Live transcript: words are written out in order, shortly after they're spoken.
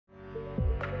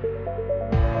To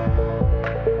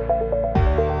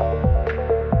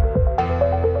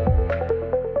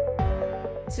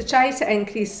try to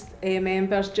increase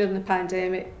members during the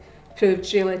pandemic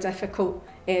proved really difficult.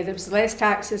 There was less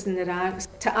taxes in the ranks.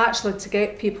 To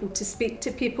get people to speak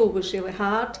to people was really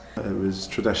hard. It was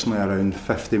traditionally around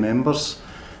 50 members.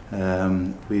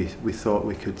 We thought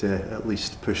we could at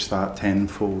least push that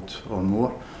tenfold or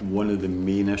more. One of the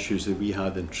main issues that we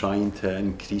had in trying to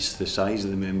increase the size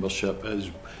of the membership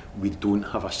is we don't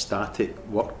have a static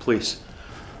workplace.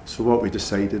 So what we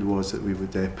decided was that we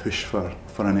would push for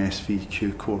an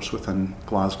SVQ course within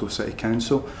Glasgow City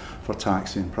Council for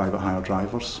taxi and private hire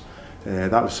drivers.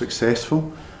 That was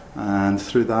successful, and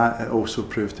through that it also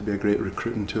proved to be a great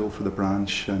recruiting tool for the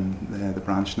branch, and the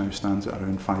branch now stands at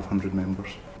around 500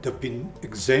 members. They've been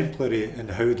exemplary in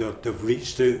how they've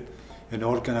reached out and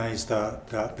organised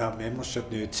that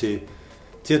membership now to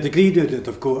a degree now that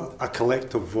they've got a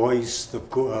collective voice, they've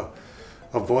got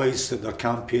a voice that they're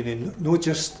campaigning, not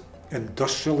just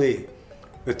industrially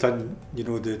within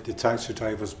the taxi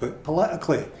drivers, but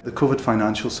politically. The COVID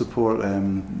financial support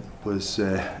was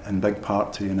in big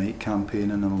part to unite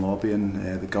campaigning and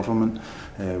lobbying the government.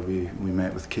 We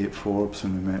met with Kate Forbes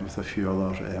and we met with a few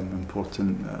other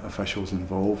important officials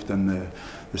involved in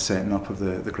the setting up of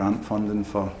the grant funding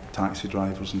for taxi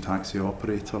drivers and taxi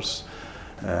operators.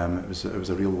 It was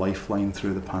a real lifeline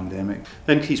through the pandemic.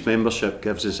 Increased membership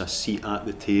gives us a seat at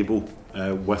the table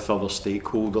with other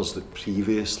stakeholders that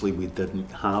previously we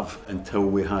didn't have until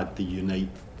we had the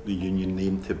union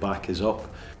name to back us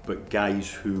up. But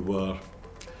guys who were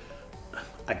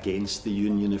against the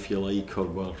union, if you like, or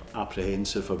were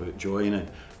apprehensive about joining,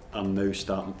 are now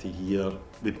starting to hear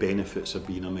the benefits of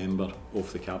being a member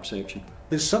of the cab section.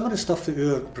 But some of the stuff that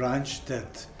our branch did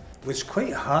was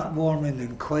quite heartwarming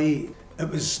and it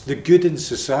was the good in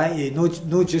society,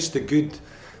 not just the good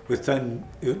within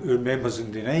our members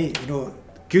in the night,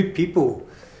 good people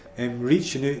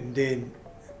reaching out and doing,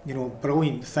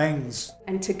 brilliant things.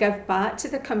 And to give back to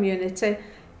the community,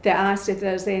 they asked if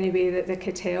there's any way that they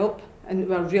could help, and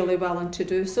were really willing to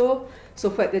do so. So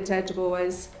what they did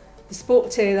was, they spoke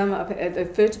to them at the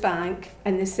food bank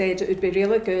and they said it would be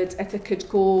really good if they could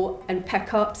go and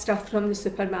pick up stuff from the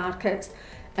supermarkets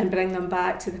and bring them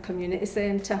back to the community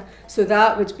centre. So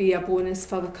that would be a bonus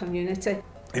for the community.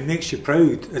 It makes you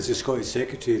proud as the Scottish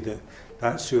Secretary that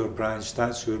that's our branch,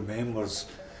 that's our members.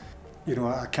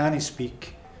 I can't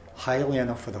speak highly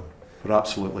enough of them. We're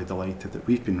absolutely delighted that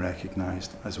we've been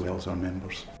recognised as well as our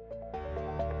members.